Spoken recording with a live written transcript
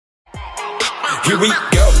Here we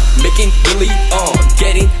go, making really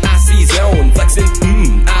getting icy zone, flexing,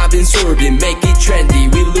 I've been swerving, make it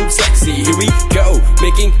trendy, we look sexy. Here we go,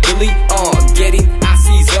 making really getting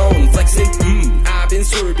icy zone, flexing, I've been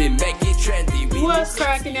swerving, make it trendy. What's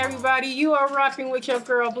cracking, everybody? You are rocking with your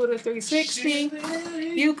girl Buddha 360.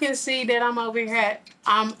 You can see that I'm over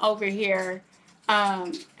here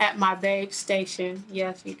at my babe station.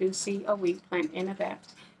 Yes, you do see a wheat plant in the back.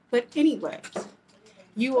 But anyways,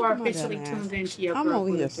 you are officially tuned into your girl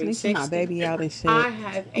Buddha 360. My baby out and shit. I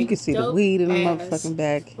have you can see the weed in the motherfucking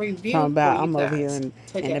back. I'm over here in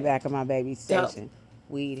the back of my baby's station.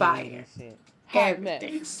 Weed and shit.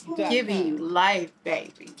 Everything's giving you life,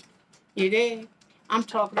 baby. You did? I'm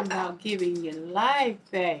talking about giving you life,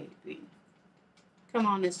 baby. Come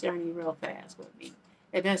on this journey real fast with me.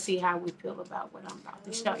 And let's see how we feel about what I'm about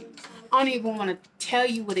to show you. I don't even want to tell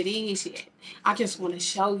you what it is yet. I just want to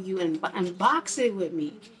show you and unbox it with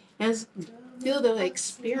me. And feel the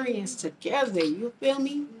experience together. You feel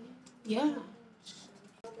me? Yeah.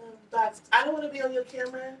 I don't want to be on your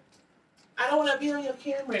camera. I don't want to be on your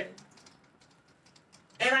camera.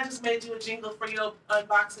 And I just made you a jingle for your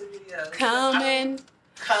unboxing video. Come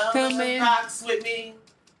unbox with me.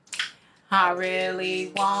 I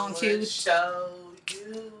really want to show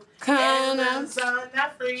you. Come Amazon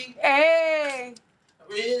not free. Hey. I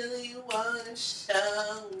really want to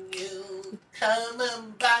show you. Come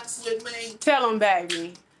unbox with me. Tell them,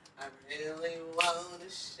 baby. I really want to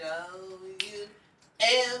show you.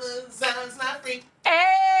 Amazon's not free.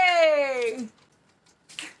 Hey.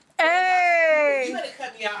 Hey! You better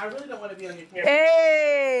cut me out. I really don't want to be on your camera.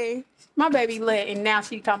 Hey! My baby lit, and now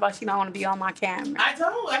she talking about she don't want to be on my camera. I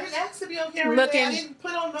don't. I didn't ask to be on camera. I didn't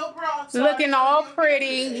put on no bra. So looking all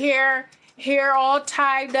pretty, hair all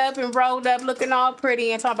tied up and rolled up, looking all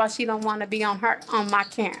pretty, and talking about she don't want to be on my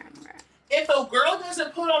camera. If a girl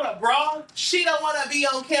doesn't put on a bra, she don't want to be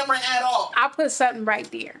on camera at all. I put something right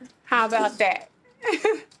there. How about that?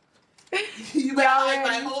 You better like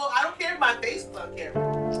my whole. I don't care if my face is on camera.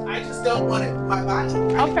 I just don't want it my body.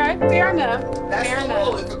 Okay, fair enough. That's fair the enough.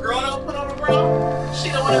 rule. If a girl don't put on a bra, she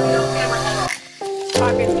don't want to be on camera at all.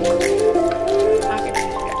 I can do that.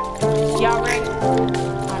 Y'all ready?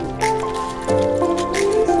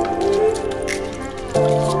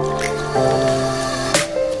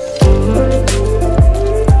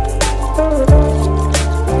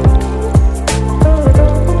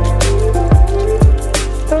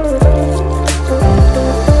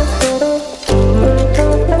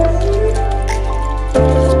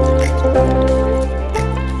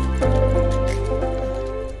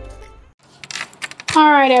 All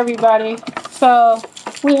right, everybody. So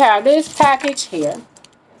we have this package here.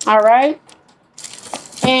 All right.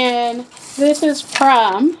 And this is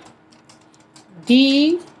from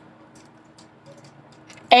dhgate.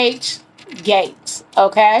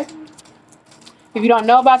 Okay. If you don't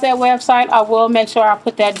know about that website, I will make sure I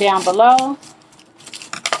put that down below.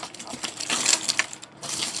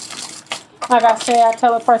 Like I said, I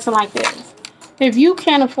tell a person like this. If you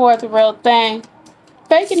can't afford the real thing,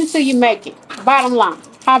 fake it until you make it. Bottom line.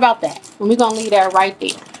 How about that? And we're going to leave that right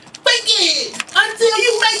there. Fake it until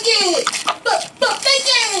you make it. Fake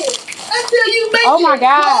it until you make it. Oh, my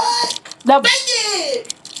God. Fake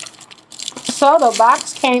it. So the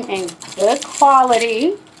box came in good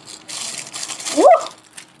quality. Woo!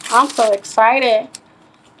 I'm so excited.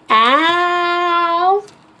 Ow.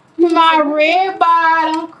 My red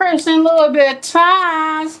bottom Christian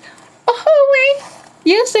louboutins. Oh,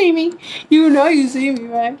 you see me. You know you see me,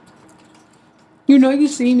 right? You know you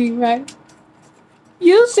see me, right?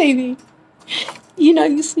 You see me. You know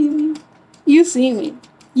you see me. You see me.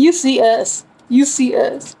 You see us. You see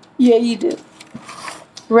us. Yeah, you do.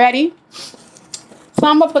 Ready? So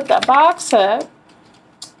I'm going to put the box up.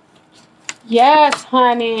 Yes,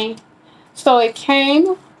 honey. So it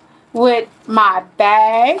came with my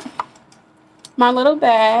bag. My little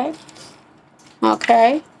bag.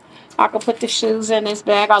 Okay. I can put the shoes in this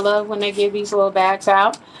bag. I love when they give these little bags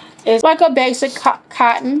out. It's like a basic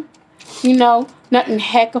cotton, you know, nothing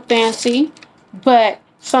hecka fancy, but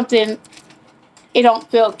something, it don't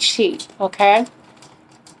feel cheap, okay?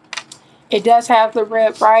 It does have the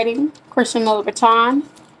red writing, Christian Louboutin,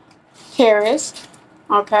 Paris,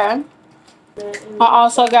 okay? I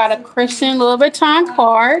also got a Christian Louboutin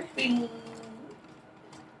card,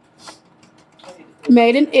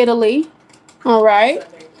 made in Italy, all right?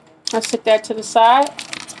 Let's put that to the side.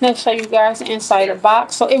 Let's show you guys the inside of the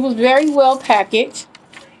box. So it was very well packaged.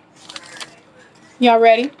 Y'all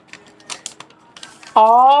ready?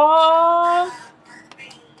 Oh,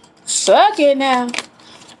 suck it now.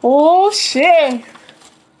 Oh, shit.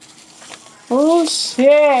 Oh,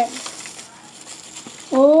 shit.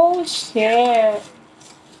 Oh, shit.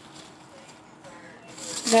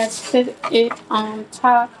 Let's put it on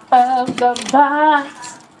top of the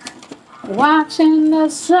box. Watching the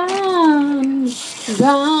sun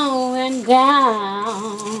going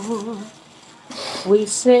down. We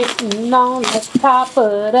sitting on the top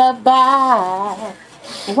of the box.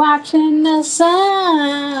 Watching the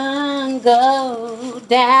sun go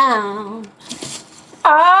down.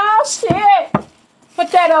 Oh, shit.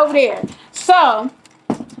 Put that over there. So,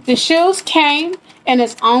 the shoes came in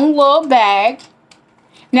its own little bag.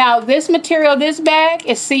 Now, this material, this bag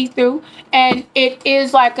is see-through. And it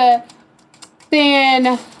is like a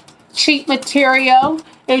thin, cheap material.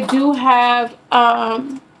 It do have,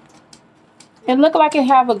 it look like it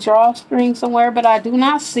have a drawstring somewhere, but I do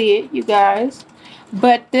not see it, you guys.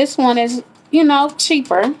 But this one is, you know,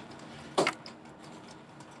 cheaper.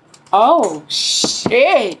 Oh,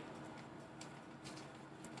 shit.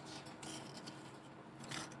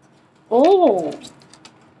 Oh.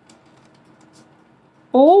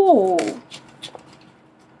 Oh.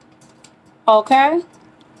 Okay.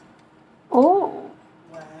 Oh.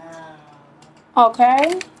 Wow.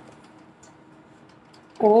 Okay.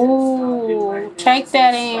 Oh. Take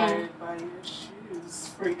that in. By your shoes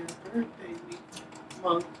for your birthday week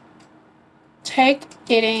month. Take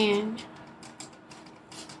it in.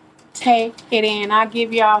 Take it in. I'll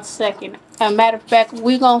give y'all a second. As a matter of fact,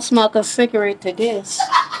 we're going to smoke a cigarette to this.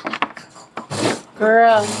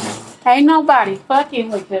 Girl, ain't nobody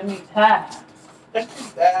fucking with them times.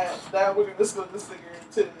 that we're going to smoke a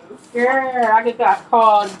cigarette too. Girl, I just got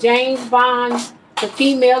called James Bond, the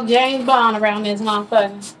female James Bond around this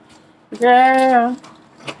motherfucker. Girl.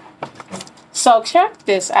 So check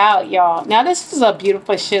this out, y'all. Now, this is a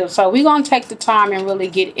beautiful shoe. So we're going to take the time and really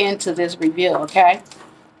get into this review, okay?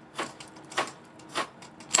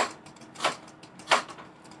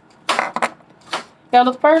 Now,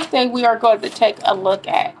 the first thing we are going to take a look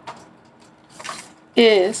at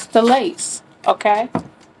is the lace, okay?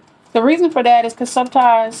 The reason for that is because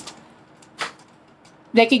sometimes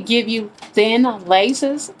they could give you thin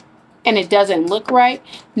laces and it doesn't look right.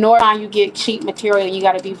 Nor time you get cheap material, you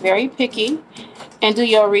got to be very picky and do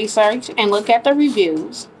your research and look at the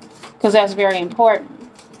reviews because that's very important.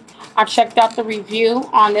 I checked out the review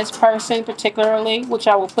on this person particularly, which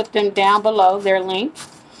I will put them down below, their link.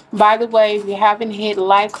 By the way, if you haven't hit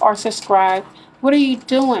like or subscribe, what are you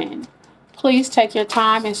doing? Please take your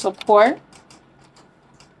time and support.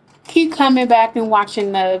 Keep coming back and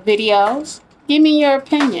watching the videos. Give me your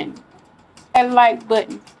opinion. That like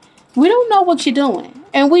button. We don't know what you're doing.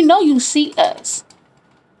 And we know you see us.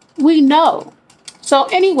 We know. So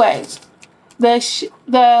anyways,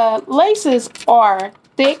 the laces are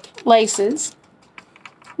thick laces.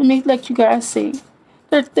 Let me let you guys see.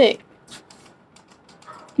 They're thick.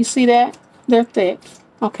 You see that? They're thick.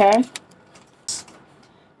 Okay.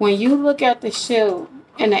 When you look at the shoe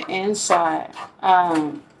in the inside,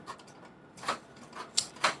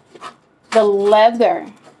 the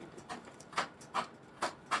leather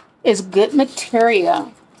is good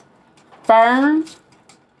material. Firm.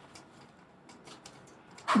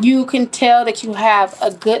 You can tell that you have a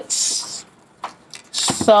good sole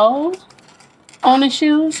on the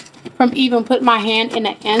shoes. From even putting my hand in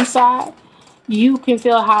the inside, you can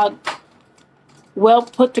feel how well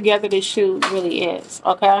put together this shoe really is,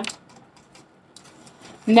 okay?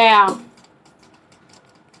 Now,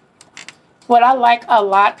 what I like a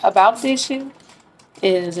lot about this shoe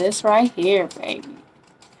is this right here, baby.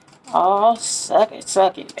 Oh, suck it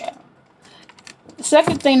down. The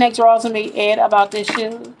second thing that draws me in about this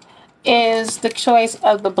shoe is the choice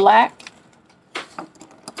of the black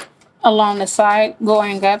along the side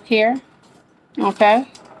going up here, okay?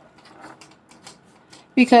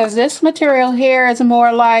 Because this material here is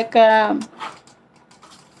more like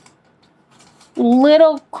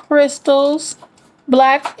little crystals,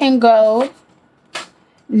 black and gold,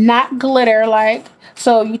 not glitter like.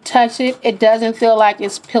 So you touch it, it doesn't feel like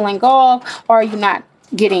it's peeling off or you're not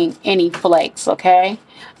getting any flakes, okay?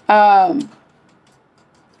 I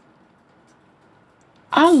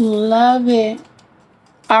love it.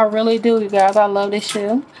 I really do, you guys. I love this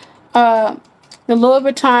shoe. The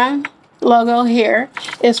Louboutin logo here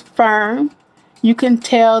is firm. You can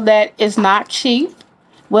tell that it's not cheap.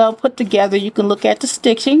 Well put together. You can look at the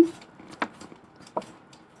stitching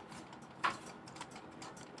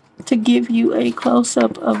to give you a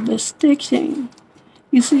close-up of the stitching.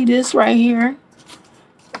 You see this right here?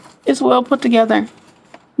 It's well put together.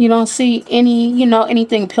 You don't see any,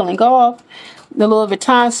 anything peeling off. The Louis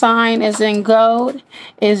Vuitton sign is in gold.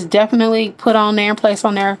 It's definitely put on there and placed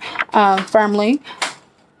on there firmly.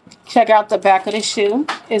 Check out the back of the shoe.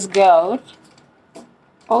 It's gold.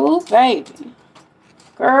 Oh, baby.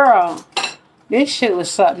 Girl, this shit was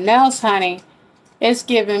something else, honey. It's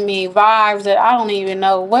giving me vibes that I don't even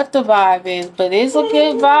know what the vibe is, but it's a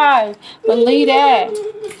good vibe. Believe that.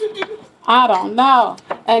 I don't know.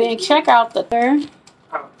 And then check out the third.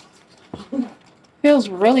 Feels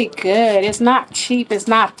really good. It's not cheap. It's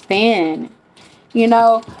not thin. You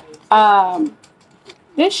know,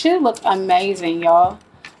 this should look amazing, y'all.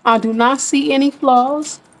 I do not see any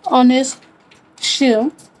flaws on this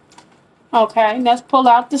shoe. Okay, let's pull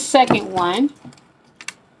out the second one.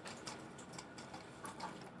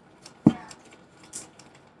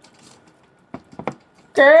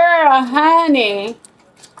 Girl, honey.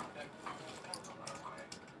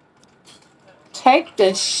 Take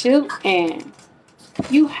the shoe in.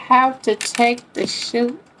 You have to take the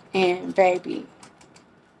shoe in, baby.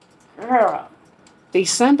 Girl,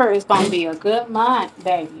 December is going to be a good month,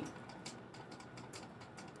 baby.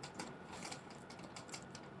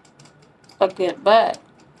 A good butt.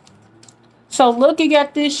 So looking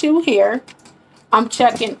at this shoe here, I'm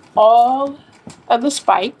checking all of the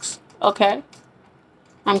spikes, okay?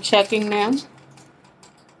 I'm checking them.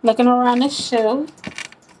 Looking around the shoe.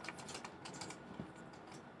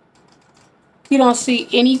 You don't see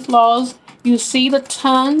any flaws. You see the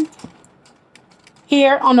tongue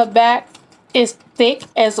here on the back is thick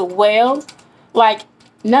as well. Like,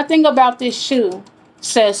 nothing about this shoe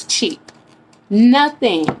says cheap.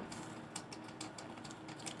 Nothing.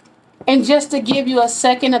 And just to give you a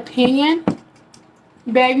second opinion,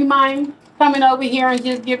 baby mine, coming over here and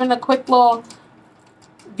just giving a quick little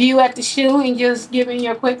view at the shoe and just giving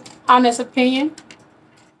your quick honest opinion.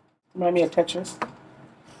 Remind me of Tetris.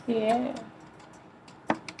 Yeah.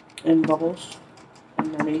 And Bubbles.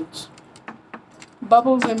 And Mermaids.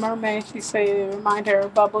 Bubbles and mermaids, she said, remind her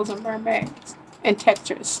of Bubbles and mermaids. And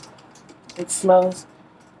Tetris. It smells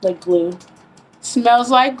like glue. Smells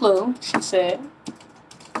like glue, she said.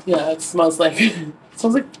 Yeah, it smells like...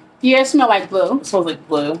 Yeah, it smells like glue. It smells like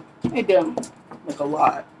glue. It do. Like a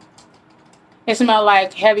lot. It smells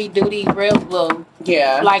like heavy duty real glue.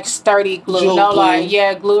 Yeah. Like sturdy glue. Jewel No, glue. like,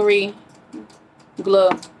 yeah, gluey glue.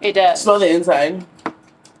 It does. Smell the inside.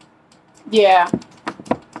 Yeah.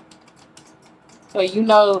 So you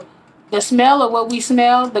know the smell of what we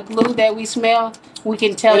smell, the glue that we smell, we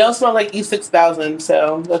can tell. It don't smell like E6000,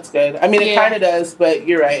 so that's good. I mean, it kind of does, but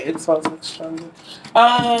you're right. It smells like stronger.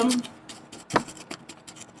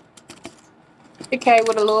 Okay,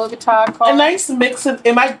 with a little guitar card. A nice mix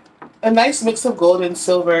of gold and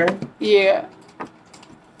silver. Yeah.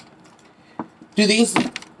 Do these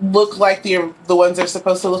look like the ones they're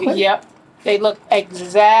supposed to look like? Yep. They look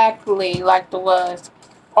exactly like the ones.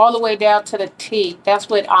 All the way down to the T. That's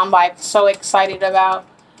what I'm like so excited about.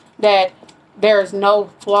 That there's no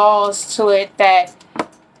flaws to it that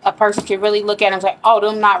a person can really look at and say, oh,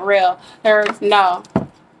 them not real. No.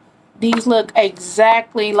 These look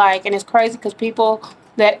exactly like, and it's crazy because people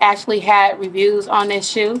that actually had reviews on this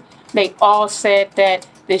shoe, they all said that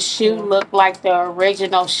the shoe looked like the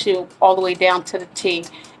original shoe all the way down to the T.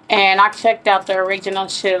 And I checked out the original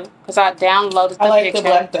shoe because I downloaded the picture. I like the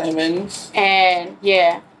black diamonds. And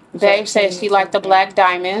yeah, Dave said she liked the black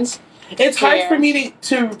diamonds. It's hard for me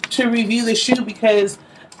to review the shoe because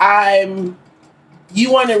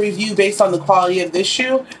you want to review based on the quality of this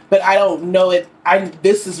shoe, but I don't know it.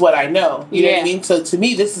 This is what I know. You know what I mean? So to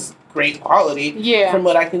me, this is great quality. Yeah. From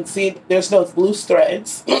what I can see, there's no loose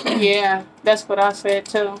threads. Yeah, that's what I said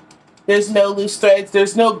too. There's no loose threads.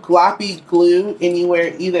 There's no gloppy glue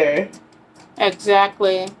anywhere either.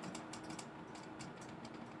 Exactly.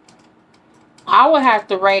 I would have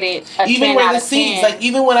to rate it a 10 out of 10. Like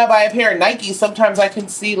even when I buy a pair of Nikes, sometimes I can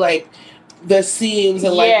see like the seams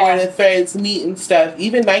and like where the threads meet and stuff.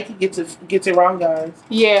 Even Nike gets it wrong, guys.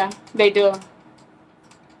 Yeah, they do.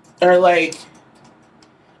 Or like,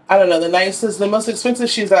 I don't know. The most expensive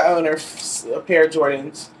shoes I own are a pair of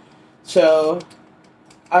Jordans. So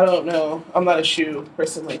I don't know. I'm not a shoe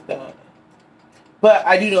person like that. But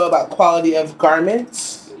I do know about quality of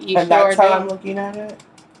garments. That's how I'm looking at it.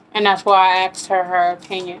 And that's why I asked her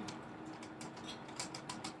opinion.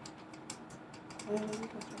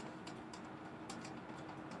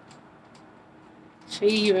 She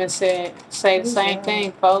even say the same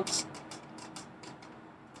thing, folks.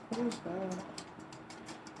 What is that?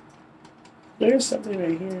 There's something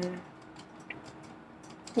right here.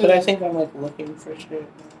 But I think I'm like looking for shit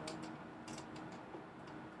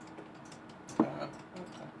now.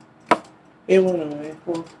 Okay. It went away.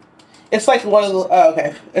 Well, it's like one of the... Oh,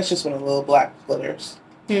 okay. It's just one of the little black glitters.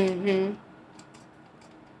 Mm-hmm.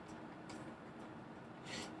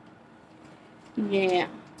 Yeah.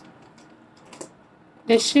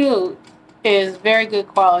 The shoe is very good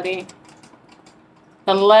quality.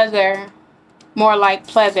 The leather, more like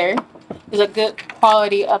pleather, is a good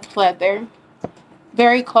quality of pleather.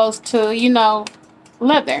 Very close to, you know,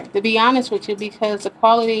 leather, to be honest with you, because the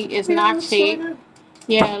quality is not cheap.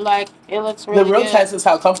 Yeah, like, it looks really good. The real test is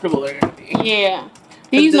how comfortable they're going to be. Yeah.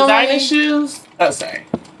 These designer shoes, oh, sorry.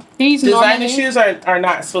 These designer shoes are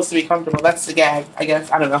not supposed to be comfortable. That's the gag, I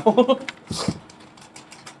guess. I don't know.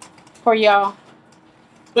 For y'all.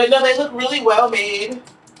 But no, they look really well made.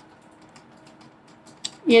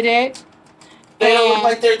 You did? They don't look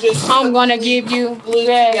like they're just I'm going to give you glued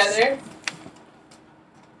together.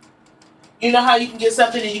 You know how you can get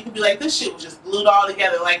something and you can be like, this shit was just glued all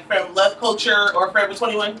together, like from Love Culture or Forever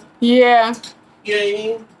 21? Yeah. You know what I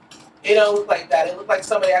mean? It don't look like that. It looked like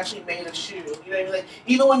somebody actually made a shoe. You know what I mean? Like,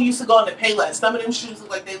 even when you used to go into Payless, some of them shoes look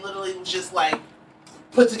like they literally was just like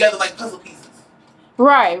put together like puzzle pieces.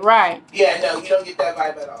 Right, right. Yeah, no, you don't get that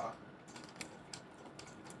vibe at all.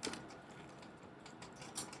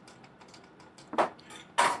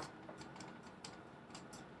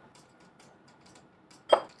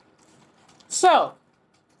 So,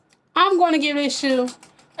 I'm going to give this shoe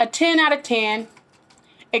a 10 out of 10.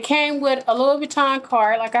 It came with a Louis Vuitton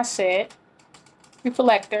card, like I said,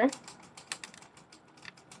 reflector.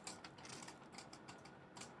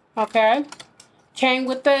 Okay. Came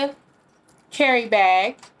with the carry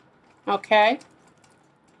bag. Okay.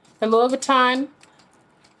 The Louis Vuitton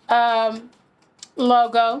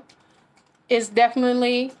logo is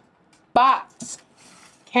definitely boxed.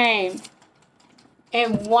 Came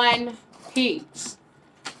in one piece.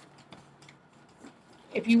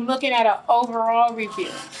 If you're looking at an overall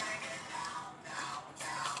review,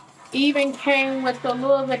 even came with the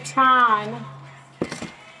Louis Vuitton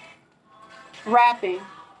wrapping.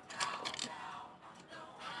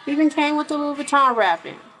 Even came with the Louis Vuitton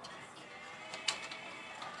wrapping.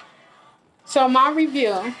 So my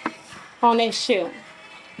review on this shoe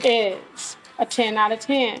is a 10 out of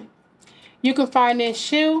 10. You can find this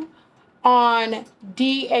shoe on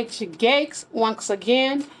dhgate. Once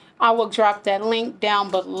again, I will drop that link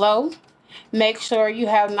down below. Make sure you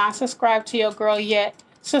have not subscribed to your girl yet.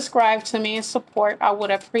 Subscribe to me and support. I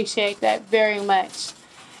would appreciate that very much.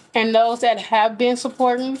 And those that have been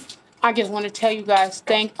supporting, I just want to tell you guys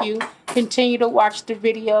thank you. Continue to watch the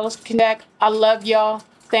videos. Connect. I love y'all.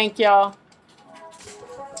 Thank y'all.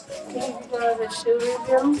 Thank you for the shoe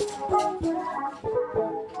review.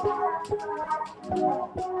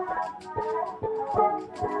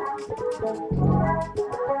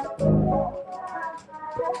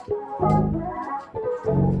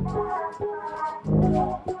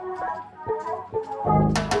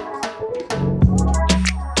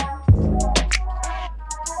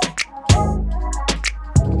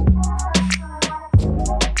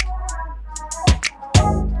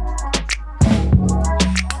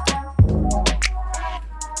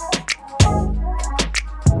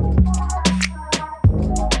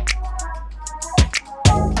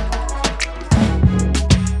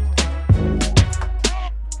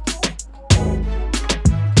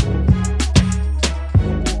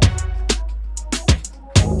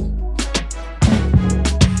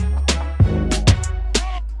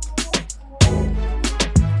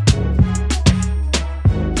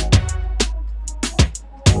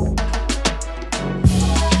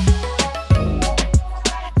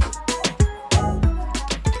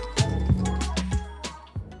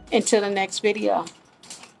 Until the next video.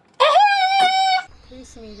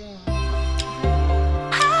 Please me down.